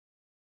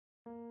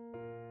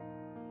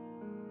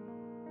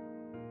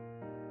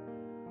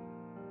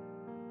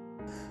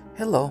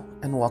Hello,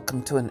 and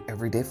welcome to an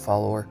everyday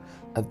follower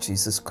of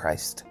Jesus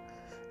Christ.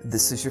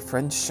 This is your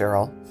friend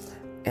Cheryl,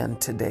 and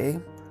today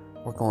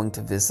we're going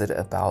to visit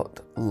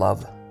about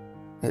love.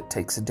 It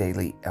takes a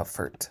daily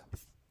effort.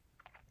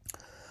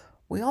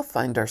 We all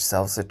find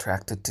ourselves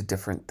attracted to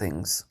different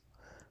things.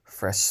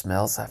 Fresh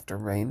smells after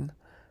rain,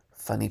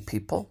 funny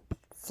people,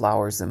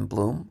 flowers in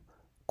bloom,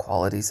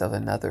 qualities of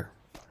another.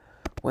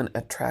 When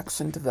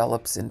attraction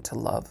develops into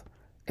love,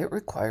 it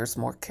requires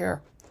more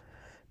care.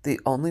 The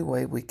only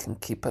way we can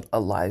keep it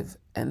alive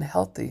and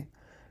healthy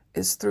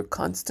is through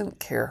constant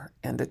care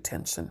and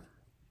attention.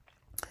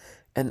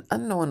 An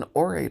unknown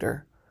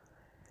orator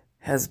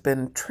has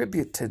been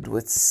tributed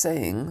with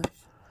saying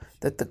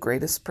that the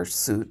greatest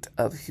pursuit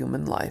of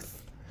human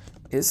life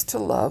is to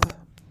love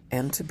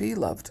and to be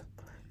loved.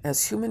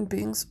 As human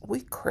beings, we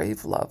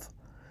crave love.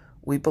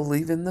 We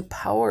believe in the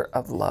power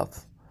of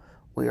love.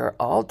 We are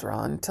all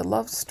drawn to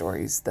love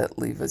stories that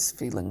leave us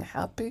feeling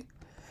happy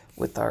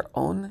with our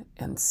own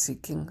and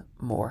seeking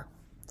more.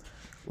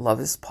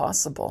 Love is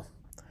possible.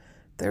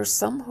 There are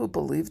some who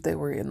believed they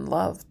were in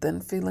love,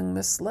 then feeling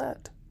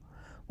misled.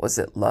 Was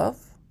it love,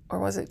 or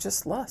was it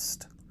just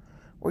lust?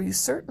 Were you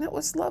certain it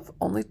was love,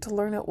 only to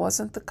learn it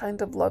wasn't the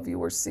kind of love you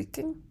were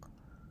seeking?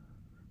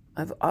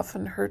 I've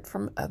often heard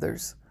from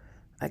others,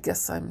 I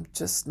guess I'm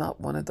just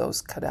not one of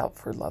those cut out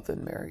for love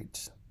and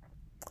marriage.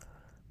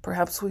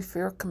 Perhaps we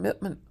fear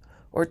commitment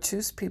or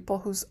choose people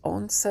whose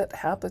own set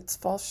habits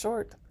fall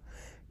short.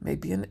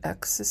 Maybe an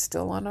ex is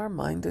still on our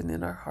mind and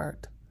in our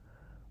heart.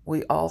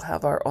 We all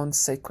have our own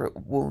sacred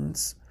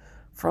wounds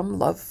from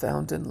love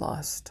found and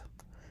lost.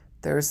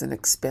 There is an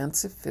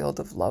expansive field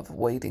of love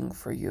waiting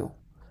for you.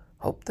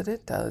 Hope that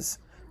it does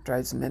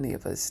drives many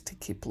of us to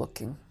keep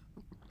looking.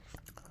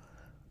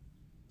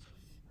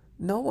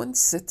 No one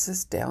sits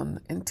us down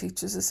and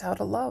teaches us how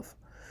to love.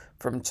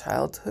 From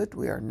childhood,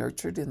 we are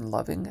nurtured in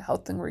loving,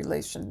 healthy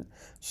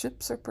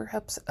relationships, or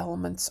perhaps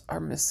elements are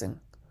missing.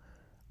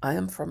 I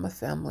am from a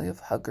family of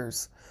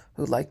huggers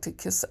who like to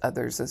kiss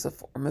others as a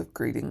form of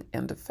greeting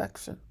and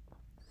affection.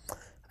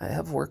 I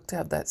have worked to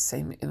have that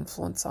same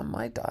influence on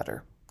my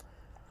daughter.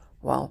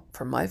 While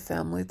for my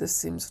family this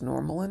seems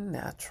normal and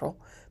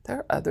natural, there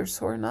are others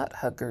who are not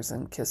huggers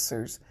and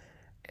kissers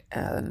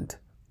and,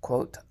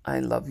 quote,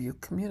 I love you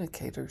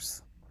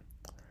communicators.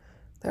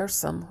 There are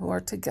some who are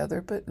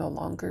together but no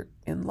longer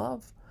in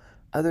love.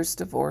 Others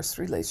divorce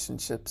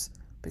relationships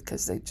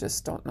because they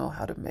just don't know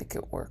how to make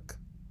it work.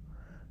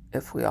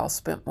 If we all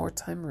spent more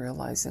time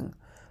realizing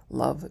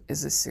love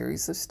is a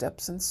series of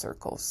steps and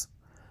circles,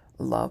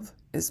 love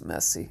is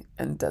messy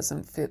and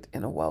doesn't fit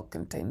in a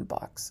well-contained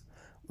box.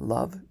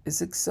 Love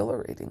is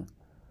exhilarating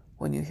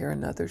when you hear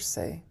another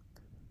say,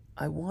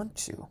 I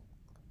want you,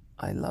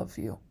 I love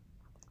you.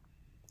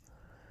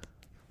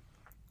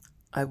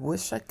 I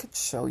wish I could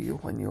show you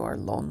when you are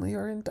lonely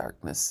or in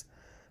darkness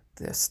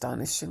the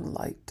astonishing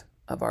light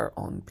of our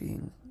own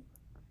being.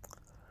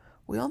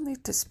 We all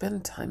need to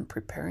spend time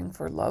preparing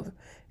for love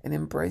and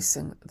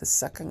embracing the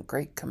second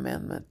great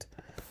commandment,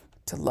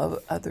 to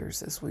love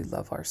others as we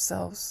love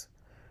ourselves.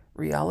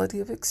 Reality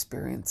of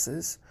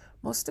experiences,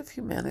 most of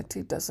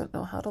humanity doesn't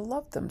know how to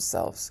love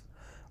themselves.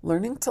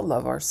 Learning to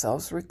love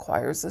ourselves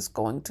requires us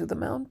going to the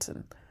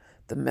mountain.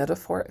 The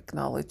metaphor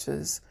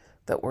acknowledges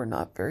that we're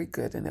not very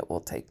good and it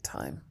will take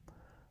time.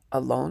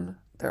 Alone,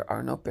 there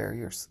are no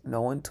barriers,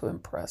 no one to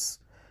impress,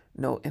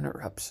 no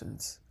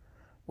interruptions.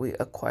 We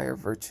acquire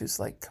virtues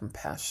like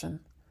compassion,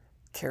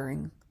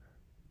 caring,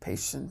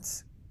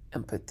 patience,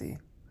 empathy.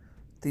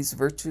 These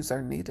virtues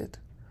are needed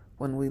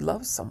when we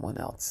love someone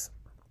else.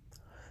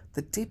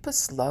 The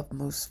deepest love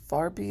moves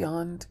far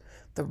beyond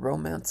the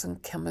romance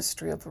and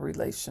chemistry of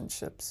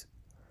relationships.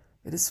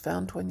 It is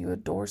found when you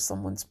adore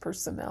someone's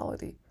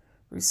personality,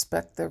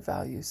 respect their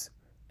values,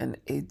 and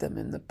aid them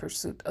in the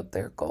pursuit of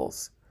their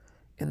goals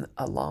in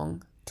a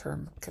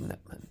long-term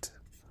commitment.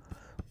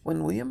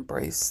 When we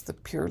embrace the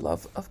pure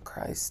love of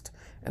Christ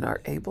and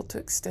are able to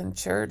extend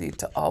charity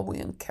to all we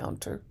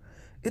encounter,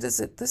 it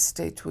is at this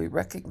stage we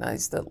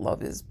recognize that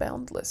love is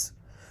boundless.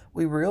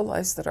 We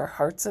realize that our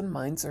hearts and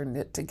minds are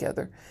knit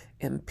together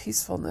in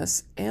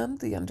peacefulness and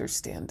the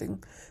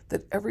understanding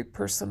that every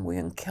person we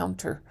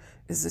encounter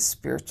is a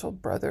spiritual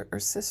brother or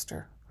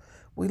sister.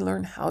 We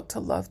learn how to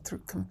love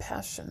through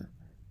compassion,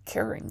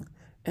 caring,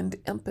 and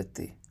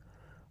empathy.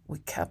 We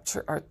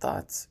capture our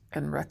thoughts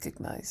and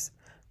recognize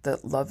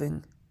that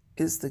loving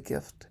is the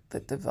gift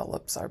that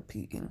develops our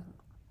being.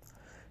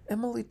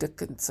 Emily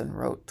Dickinson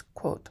wrote,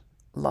 quote,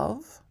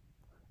 love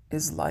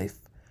is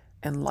life,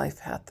 and life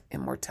hath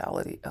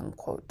immortality,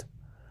 unquote.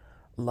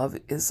 Love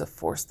is a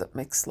force that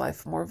makes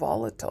life more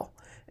volatile,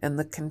 and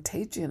the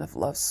contagion of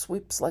love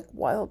sweeps like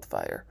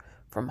wildfire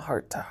from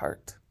heart to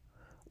heart.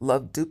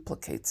 Love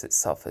duplicates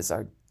itself as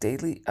our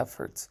daily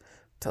efforts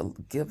to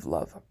give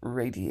love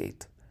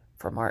radiate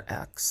from our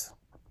acts.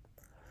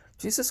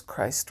 Jesus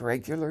Christ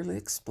regularly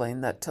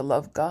explained that to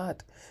love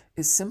God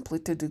is simply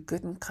to do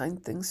good and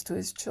kind things to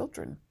his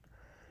children.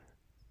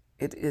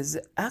 It is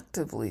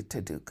actively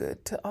to do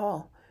good to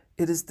all.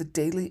 It is the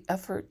daily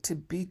effort to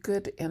be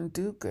good and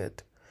do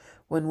good.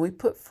 When we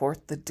put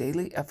forth the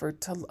daily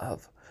effort to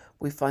love,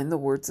 we find the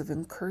words of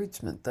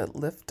encouragement that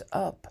lift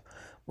up.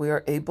 We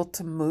are able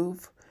to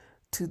move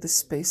to the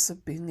space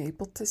of being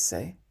able to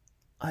say,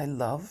 I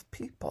love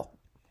people.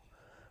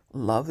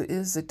 Love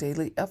is a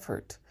daily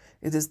effort.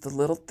 It is the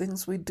little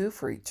things we do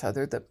for each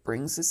other that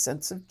brings a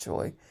sense of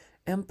joy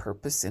and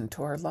purpose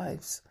into our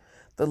lives.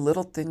 The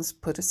little things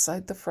put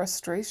aside the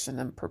frustration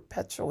and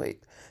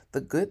perpetuate the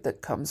good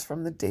that comes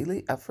from the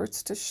daily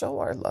efforts to show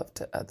our love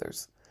to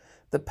others.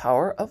 The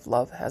power of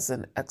love has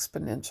an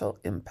exponential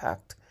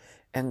impact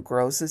and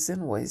grows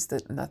in ways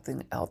that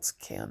nothing else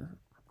can.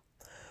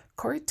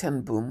 Corrie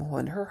ten Boom,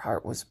 when her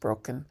heart was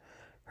broken,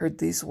 heard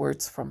these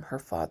words from her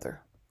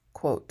father.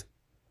 Quote,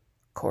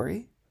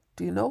 Corrie,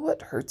 do you know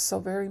what hurts so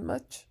very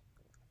much?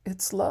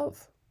 It's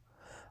love.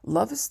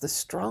 Love is the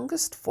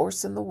strongest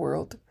force in the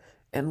world,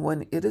 and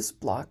when it is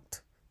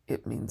blocked,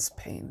 it means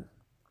pain.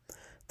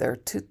 There are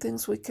two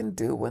things we can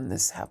do when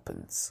this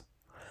happens.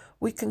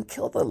 We can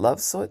kill the love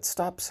so it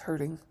stops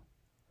hurting,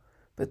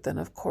 but then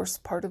of course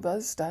part of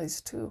us dies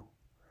too.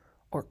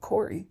 Or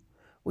Corrie,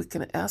 we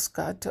can ask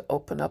God to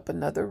open up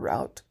another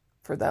route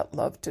for that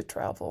love to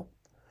travel.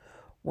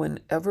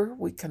 Whenever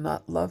we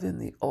cannot love in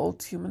the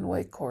old human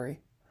way,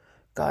 Corrie,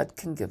 God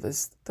can give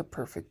us the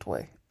perfect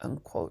way,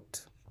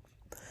 unquote.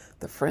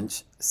 The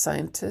French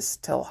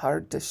scientist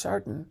Teilhard de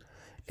Chardin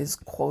is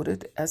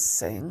quoted as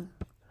saying,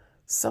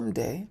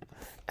 someday,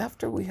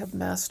 after we have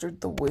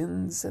mastered the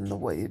winds and the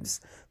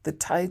waves, the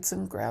tides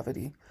and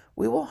gravity,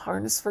 we will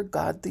harness for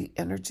God the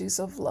energies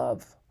of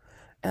love.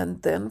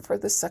 And then for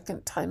the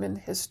second time in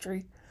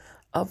history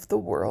of the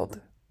world,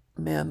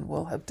 men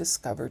will have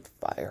discovered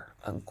fire,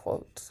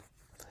 unquote.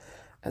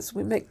 As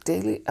we make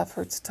daily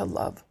efforts to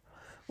love,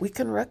 we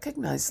can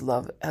recognize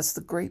love as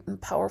the great and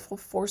powerful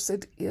force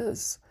it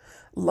is.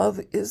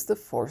 Love is the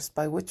force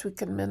by which we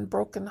can mend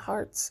broken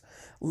hearts,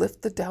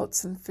 lift the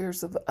doubts and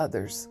fears of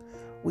others.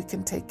 We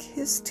can take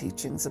his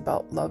teachings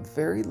about love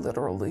very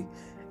literally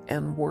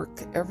and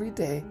work every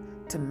day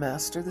to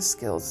master the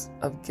skills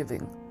of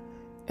giving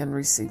and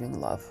receiving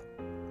love.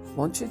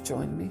 Won't you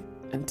join me?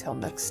 Until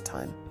next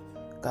time,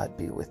 God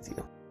be with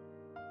you.